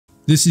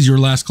this is your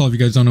last call. If you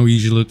guys don't know, we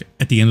usually look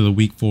at the end of the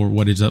week for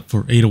what is up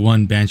for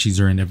 801. Banshees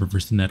are in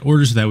Eververse in that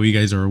order, so that way you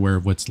guys are aware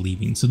of what's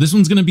leaving. So this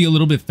one's going to be a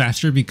little bit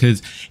faster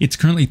because it's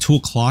currently 2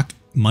 o'clock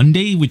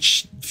Monday,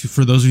 which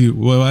for those of you,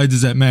 well, why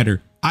does that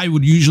matter? I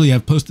would usually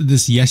have posted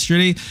this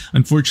yesterday.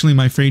 Unfortunately,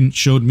 my friend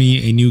showed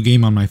me a new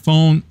game on my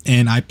phone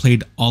and I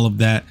played all of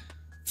that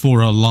for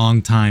a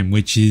long time,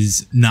 which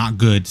is not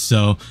good.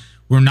 So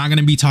we're not going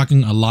to be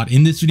talking a lot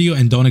in this video,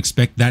 and don't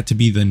expect that to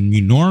be the new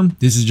norm.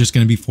 This is just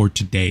going to be for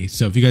today.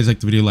 So if you guys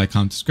like the video, like,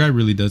 comment, subscribe,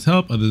 really does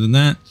help. Other than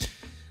that,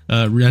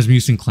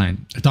 Rasmussen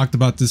clan. I talked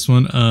about this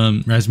one.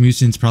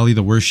 Rasmussen's probably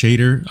the worst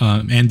shader,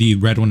 and the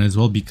red one as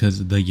well because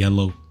of the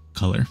yellow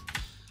color.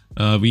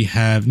 We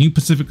have New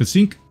Pacifica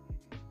Sync,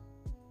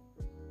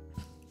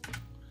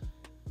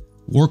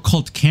 War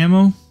Cult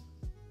Camo,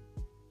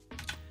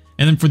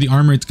 and then for the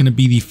armor, it's going to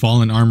be the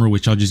Fallen armor,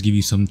 which I'll just give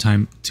you some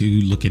time to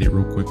look at it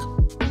real quick.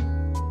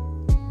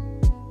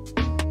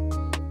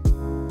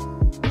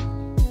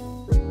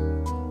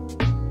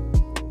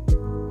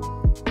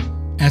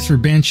 As for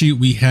Banshee,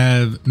 we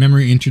have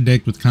Memory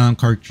Interdict with Clown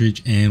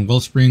Cartridge and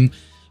Wellspring,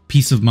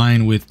 Peace of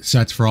Mind with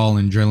Sats for All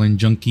and Adrenaline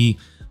Junkie,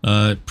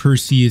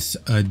 Perseus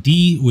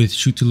D with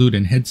Shoot to Loot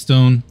and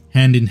Headstone,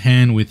 Hand in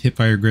Hand with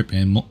Hipfire Grip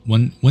and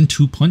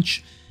 1-2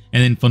 Punch,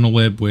 and then Funnel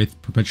Web with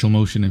Perpetual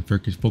Motion and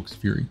Focus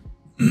Fury.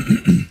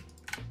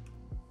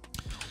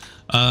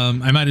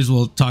 I might as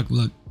well talk.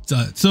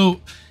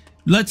 So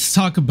let's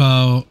talk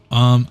about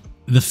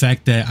the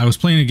fact that I was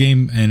playing a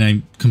game and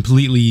I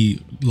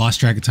completely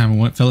lost track of time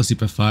and fell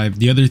asleep at 5.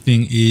 The other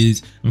thing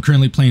is I'm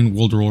currently playing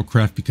World of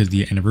Warcraft because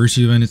the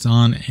anniversary event is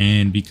on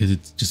and because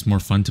it's just more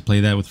fun to play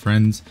that with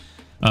friends.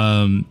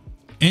 And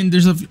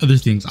there's other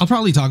things. I'll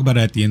probably talk about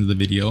it at the end of the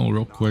video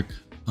real quick.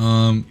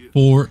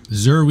 For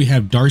Xur, we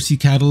have Darcy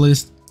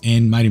Catalyst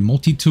and Mighty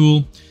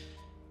Multi-Tool.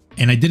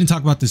 And I didn't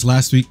talk about this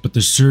last week, but the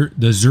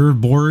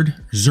Zerf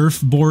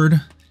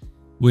board,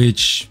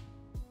 which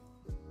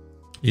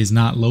is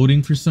not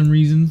loading for some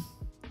reason.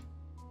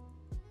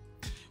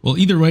 Well,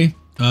 either way,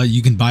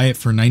 you can buy it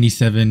for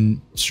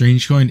 97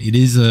 strange coin. It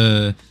is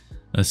a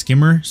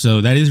skimmer, so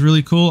that is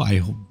really cool.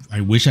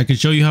 I wish I could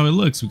show you how it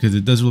looks because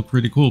it does look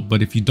pretty cool.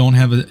 But if you don't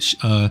have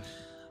a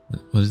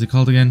what is it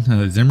called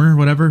again? Zimmer,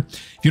 whatever.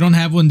 If you don't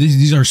have one,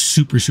 these are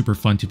super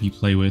fun to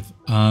play with.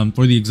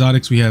 For the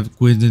exotics, we have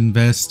Gwynzen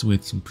Vest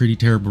with some pretty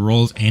terrible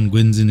rolls, and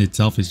Gwynzen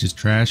itself is just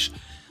trash.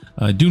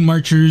 Dune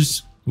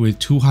Marchers with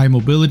too high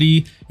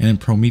mobility, and then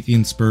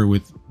Promethean Spur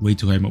with way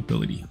too high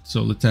mobility.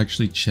 So let's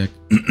actually check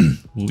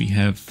what we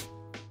have.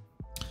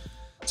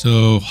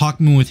 So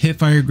Hawkmoon with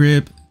Hipfire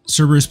Grip,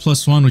 Cerberus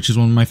 +1, which is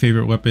one of my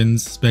favorite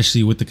weapons,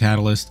 especially with the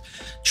Catalyst,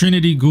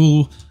 Trinity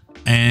Ghoul,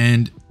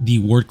 and the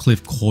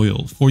Wardcliff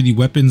Coil. For the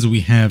weapons,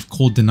 we have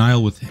Cold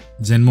Denial with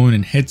Zenmoan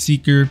and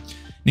Headseeker,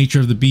 Nature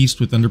of the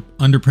Beast with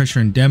Under Pressure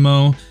and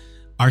Demo,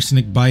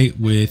 Arsenic Bite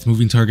with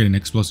Moving Target and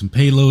Explosive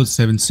Payload,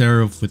 Seven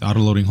Seraph with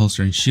Auto-Loading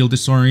Holster and Shield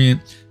Disorient,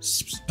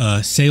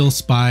 Sail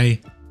Spy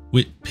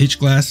with Pitch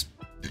Glass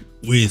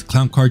with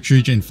Clown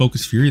Cartridge and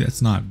Focus Fury.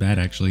 That's not bad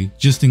actually,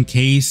 just in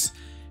case,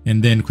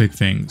 and then Quick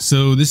Fang.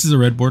 So this is a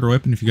red border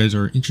weapon if you guys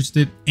are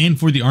interested. And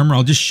for the armor,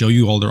 I'll just show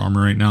you all their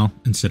armor right now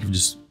instead of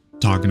just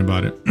talking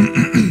about it.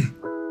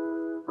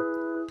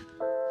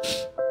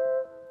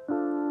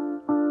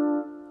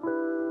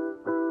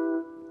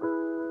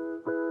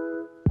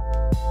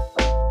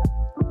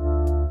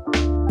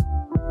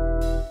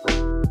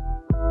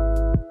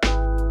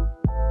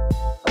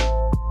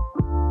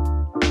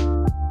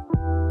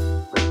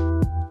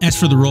 As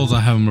for the rolls,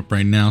 I'll have them up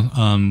right now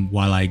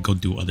while I go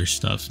do other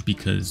stuff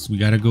because we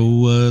gotta go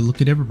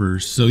look at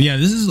Eververse. So yeah,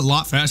 this is a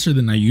lot faster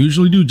than I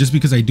usually do just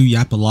because I do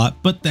yap a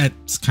lot, but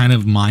that's kind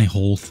of my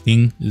whole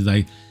thing is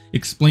I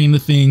explain the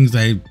things,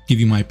 I give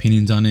you my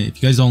opinions on it.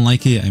 If you guys don't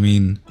like it, I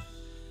mean,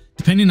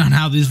 depending on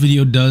how this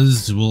video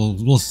does,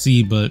 we'll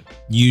see, but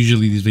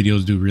usually these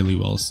videos do really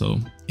well, so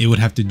it would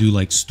have to do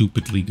like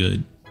stupidly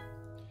good.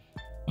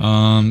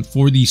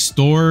 For the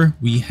store,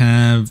 we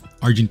have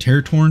Argent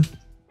Territorn.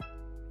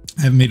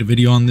 I haven't made a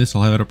video on this.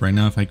 I'll have it up right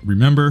now if I can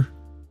remember.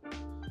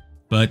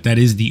 But that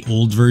is the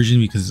old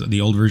version because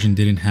the old version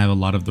didn't have a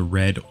lot of the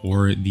red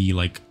or the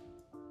like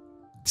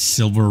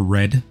silver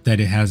red that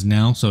it has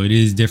now. So it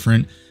is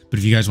different. But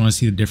if you guys want to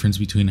see the difference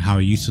between how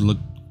it used to look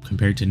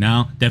compared to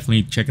now,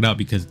 definitely check it out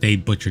because they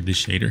butchered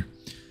this shader.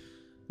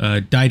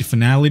 Dyed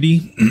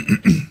Finality.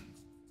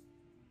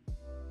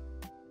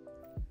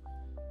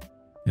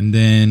 And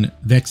then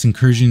Vex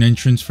Incursion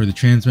Entrance for the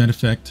Transmat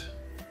effect.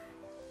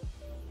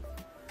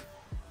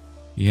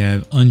 You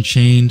have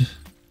Unchained.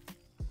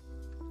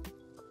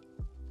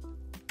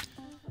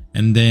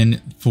 And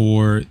then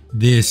for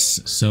this,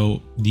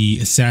 so the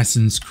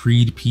Assassin's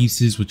Creed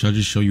pieces, which I'll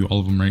just show you all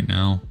of them right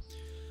now.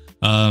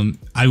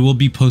 I will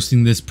be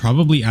posting this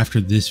probably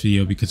after this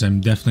video because I'm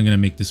definitely going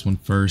to make this one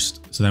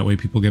first. So that way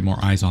people get more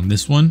eyes on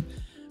this one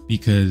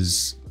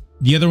because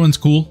the other one's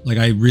cool. Like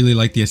I really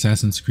like the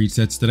Assassin's Creed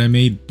sets that I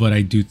made, but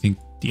I do think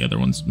the other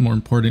one's more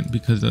important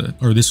because,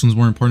 or this one's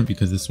more important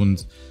because this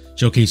one's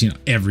showcasing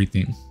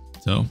everything.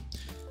 So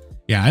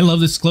Yeah, I love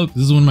this cloak.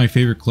 This is one of my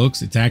favorite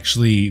cloaks. It's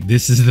actually,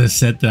 this is the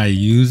set that I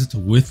used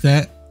with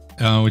that,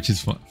 which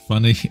is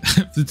funny.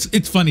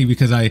 It's funny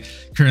because I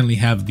currently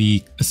have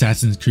the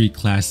Assassin's Creed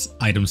class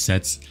item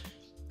sets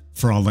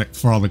for all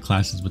the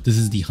classes, but this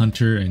is the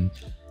hunter. And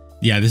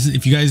yeah, this is,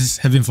 if you guys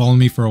have been following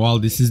me for a while,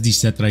 this is the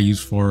set that I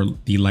use for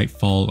the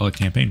Lightfall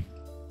campaign.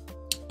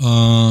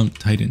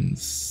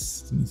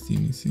 Titans. Let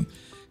me see.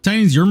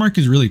 Titans, your mark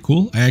is really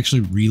cool. I actually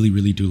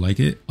really do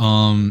like it.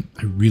 I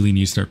really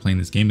need to start playing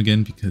this game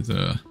again because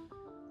I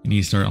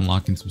need to start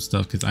unlocking some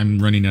stuff because I'm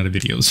running out of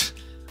videos.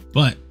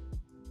 But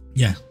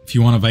yeah, if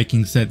you want a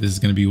Viking set, this is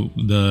going to be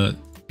the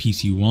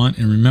piece you want.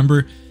 And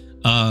remember,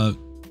 I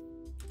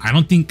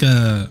don't think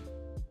I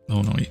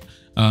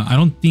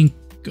don't think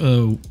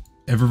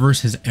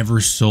Eververse has ever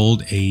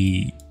sold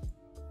a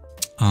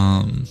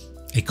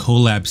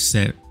collab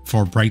set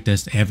for Bright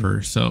Dust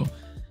ever. So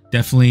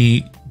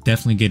definitely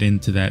get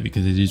into that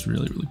because it is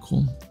really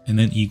cool. And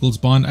then Eagle's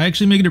Bond, I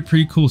actually made it a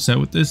pretty cool set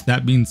with this.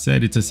 That being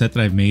said, it's a set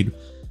that I've made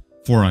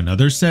for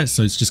another set,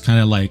 so it's just kind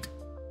of like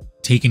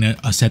taking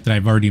a set that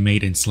I've already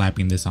made and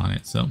slapping this on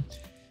it. So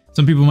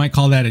some people might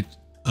call that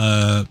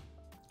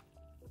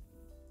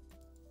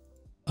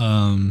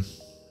an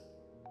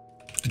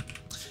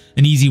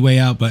easy way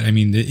out, but I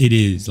mean it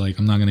is, like,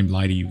 I'm not gonna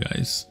lie to you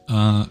guys.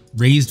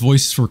 Raised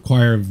voices for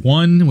Choir of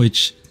One,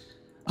 which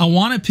I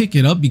want to pick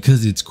it up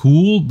because it's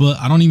cool, but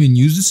I don't even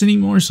use this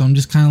anymore. So I'm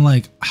just kind of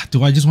like,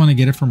 do I just want to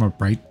get it from a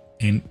bright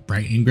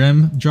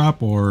engram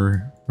drop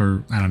or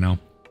I don't know.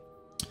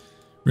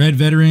 Red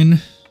Veteran,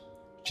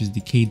 which is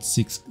the cayde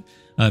 6.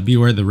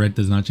 Beware, the red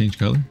does not change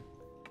color.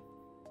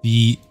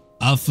 The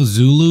Alpha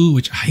Zulu,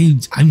 which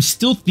I'm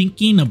still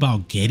thinking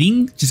about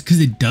getting just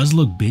because it does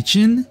look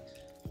bitchin'.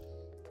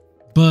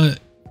 But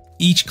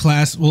each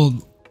class,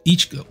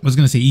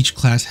 each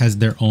class has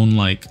their own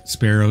like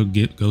Sparrow,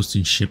 Ghost,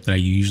 and Ship that I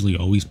usually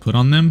always put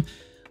on them.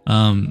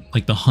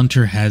 Like the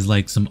Hunter has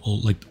like some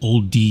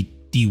old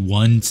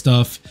D1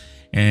 stuff,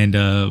 and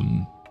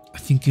I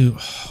think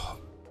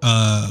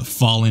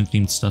Fallen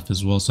themed stuff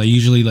as well. So I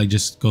usually like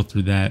just go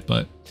through that,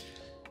 but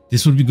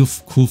this would be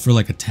cool for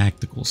like a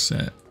tactical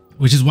set,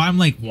 which is why I'm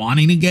like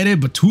wanting to get it.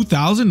 But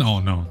 2,000? Oh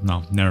no,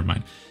 never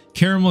mind.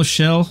 Caramel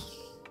Shell.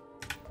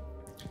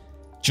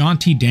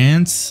 Jaunty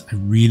Dance, I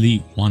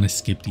really want to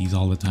skip these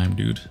all the time,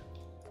 dude.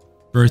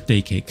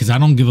 Birthday Cake, because I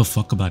don't give a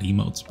fuck about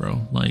emotes,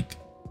 bro. Like,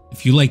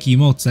 if you like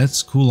emotes,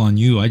 that's cool on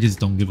you. I just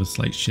don't give a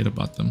slight shit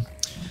about them.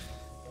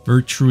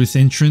 Virtuous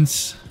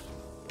Entrance.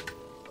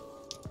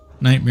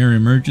 Nightmare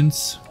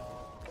Emergence.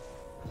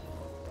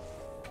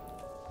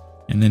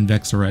 And then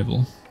Vex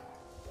Arrival.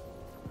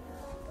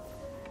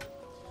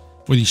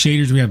 For the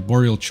shaders, we have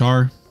Boreal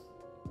Char.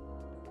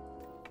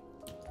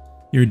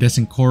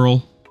 Iridescent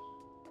Coral.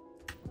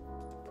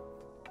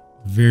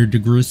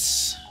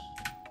 Verdigris,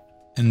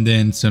 and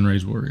then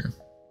Sunrise Warrior.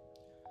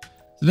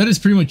 So that is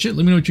pretty much it.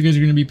 Let me know what you guys are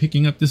going to be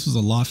picking up. This was a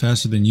lot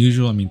faster than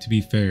usual. I mean, to be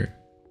fair,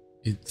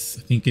 I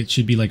think it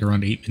should be like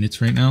around 8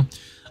 minutes right now.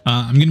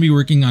 I'm going to be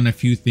working on a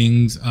few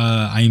things.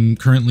 I'm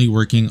currently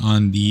working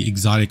on the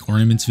exotic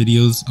ornaments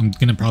videos. I'm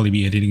going to probably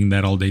be editing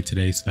that all day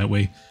today, so that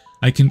way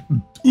I can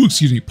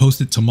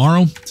post it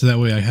tomorrow, so that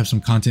way I have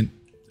some content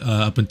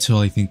up until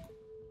I think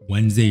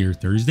Wednesday or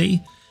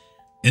Thursday.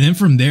 And then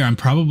from there, I'm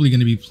probably going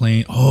to be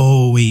playing.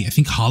 Oh wait, I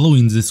think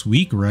Halloween's this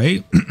week,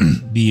 right?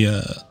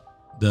 the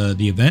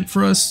event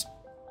for us.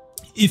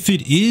 If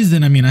it is,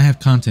 then I mean I have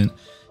content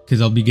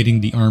because I'll be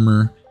getting the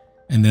armor,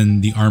 and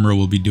then the armor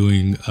will be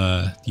doing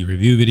the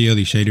review video,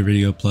 the shader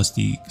video, plus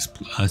the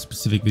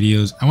specific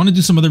videos. I want to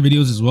do some other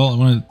videos as well. I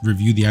want to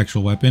review the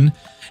actual weapon,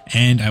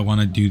 and I want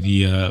to do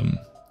the.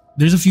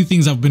 There's a few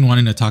things I've been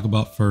wanting to talk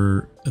about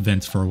for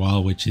events for a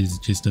while, which is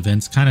just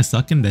events kind of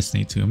suck in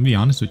Destiny 2. I'm gonna be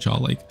honest with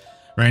y'all, like.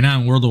 Right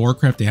now in World of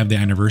Warcraft, they have the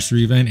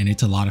anniversary event, and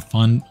it's a lot of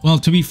fun. Well,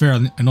 to be fair,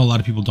 I know a lot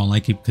of people don't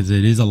like it because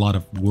it is a lot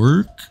of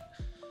work,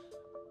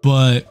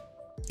 but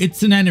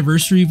it's an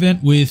anniversary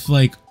event with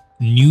like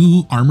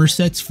new armor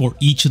sets for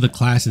each of the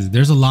classes.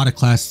 There's a lot of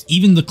classes,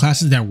 even the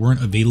classes that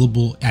weren't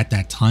available at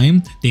that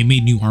time, they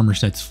made new armor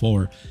sets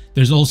for.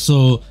 There's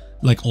also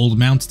like old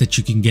mounts that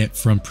you can get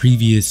from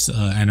previous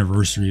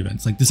anniversary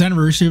events. Like this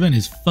anniversary event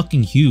is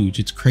fucking huge.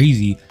 It's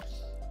crazy.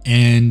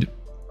 And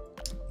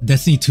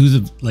Destiny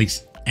 2's like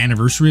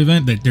anniversary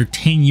event, that their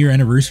 10-year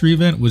anniversary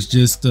event was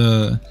just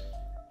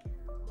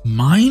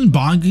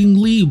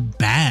mind-bogglingly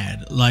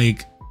bad.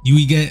 Like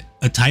we get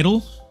a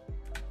title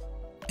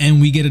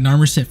and we get an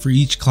armor set for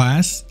each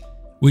class,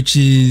 which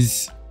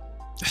is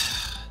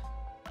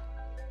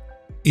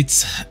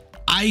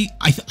I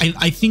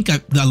think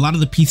a lot of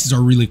the pieces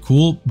are really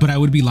cool, but I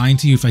would be lying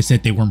to you if I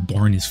said they weren't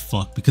boring as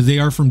fuck, because they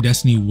are from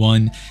Destiny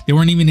 1. They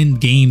weren't even in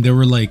game. They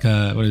were like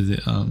what is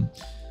it,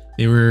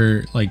 they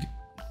were like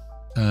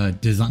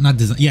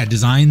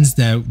designs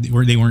that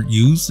they weren't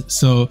used.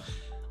 So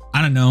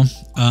I don't know,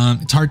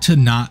 it's hard to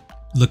not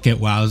look at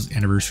WoW's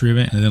anniversary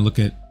event and then look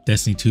at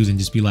Destiny 2's and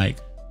just be like,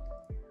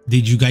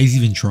 did you guys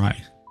even try?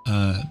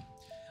 I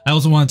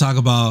also want to talk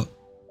about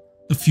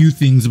a few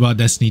things about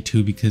Destiny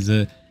 2 because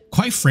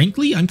quite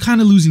frankly, I'm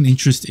kind of losing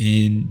interest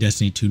in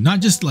Destiny 2.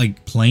 Not just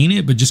like playing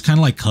it, but just kind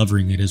of like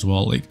covering it as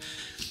well. Like,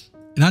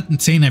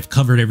 not saying I've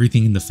covered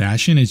everything in the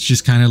fashion. It's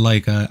just kind of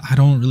like I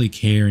don't really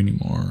care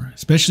anymore.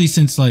 Especially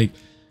since like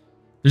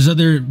there's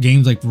other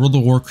games like World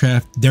of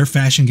Warcraft. Their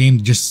fashion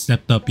game just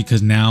stepped up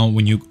because now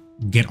when you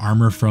get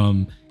armor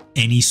from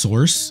any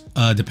source,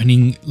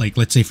 depending, like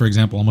let's say for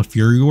example, I'm a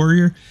Fury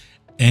Warrior,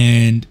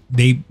 and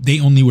they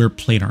only wear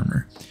plate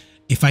armor.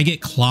 If I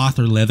get cloth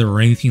or leather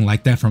or anything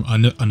like that from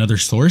another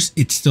source,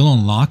 it still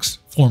unlocks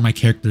for my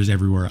characters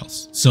everywhere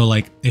else. So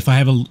like if I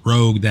have a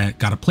rogue that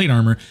got a plate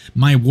armor,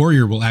 my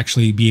warrior will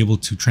actually be able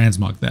to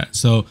transmog that.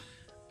 So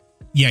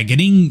yeah,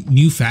 getting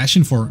new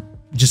fashion for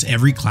just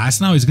every class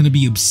now is going to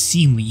be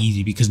obscenely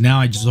easy, because now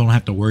I just don't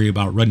have to worry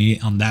about running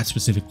it on that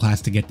specific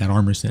class to get that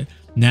armor set.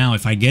 Now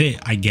if I get it,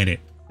 I get it.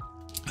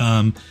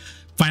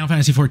 Final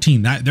Fantasy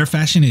 14, that their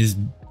fashion is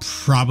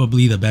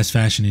probably the best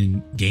fashion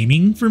in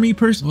gaming for me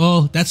personally.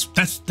 Well, that's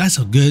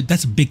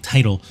a big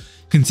title,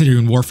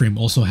 considering Warframe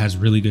also has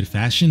really good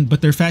fashion,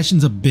 but their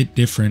fashion's a bit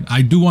different.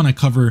 I do want to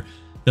cover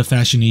the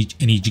fashion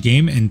in each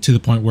game, and to the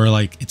point where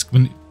like it's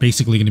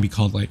basically going to be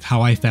called like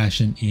how I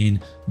fashion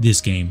in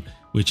this game,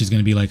 which is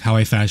going to be like how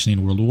I fashion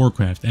in World of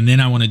Warcraft. And then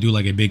I want to do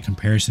like a big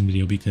comparison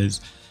video,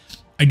 because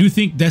I do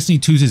think Destiny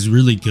 2's is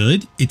really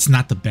good. It's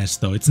not the best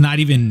though. It's not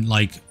even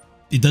like,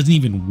 it doesn't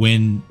even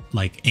win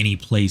like any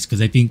place,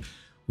 because I think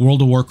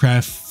World of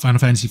Warcraft, Final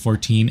Fantasy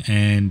 14,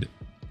 and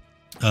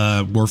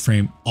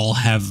Warframe all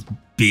have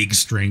big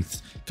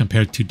strengths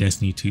compared to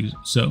Destiny 2.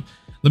 So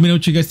let me know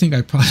what you guys think. I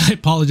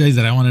apologize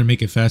that I wanted to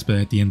make it fast, but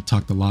at the end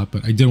talked a lot,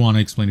 but I did want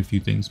to explain a few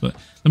things. But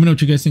let me know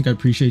what you guys think. I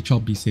appreciate y'all.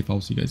 Be safe. I'll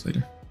see you guys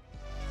later.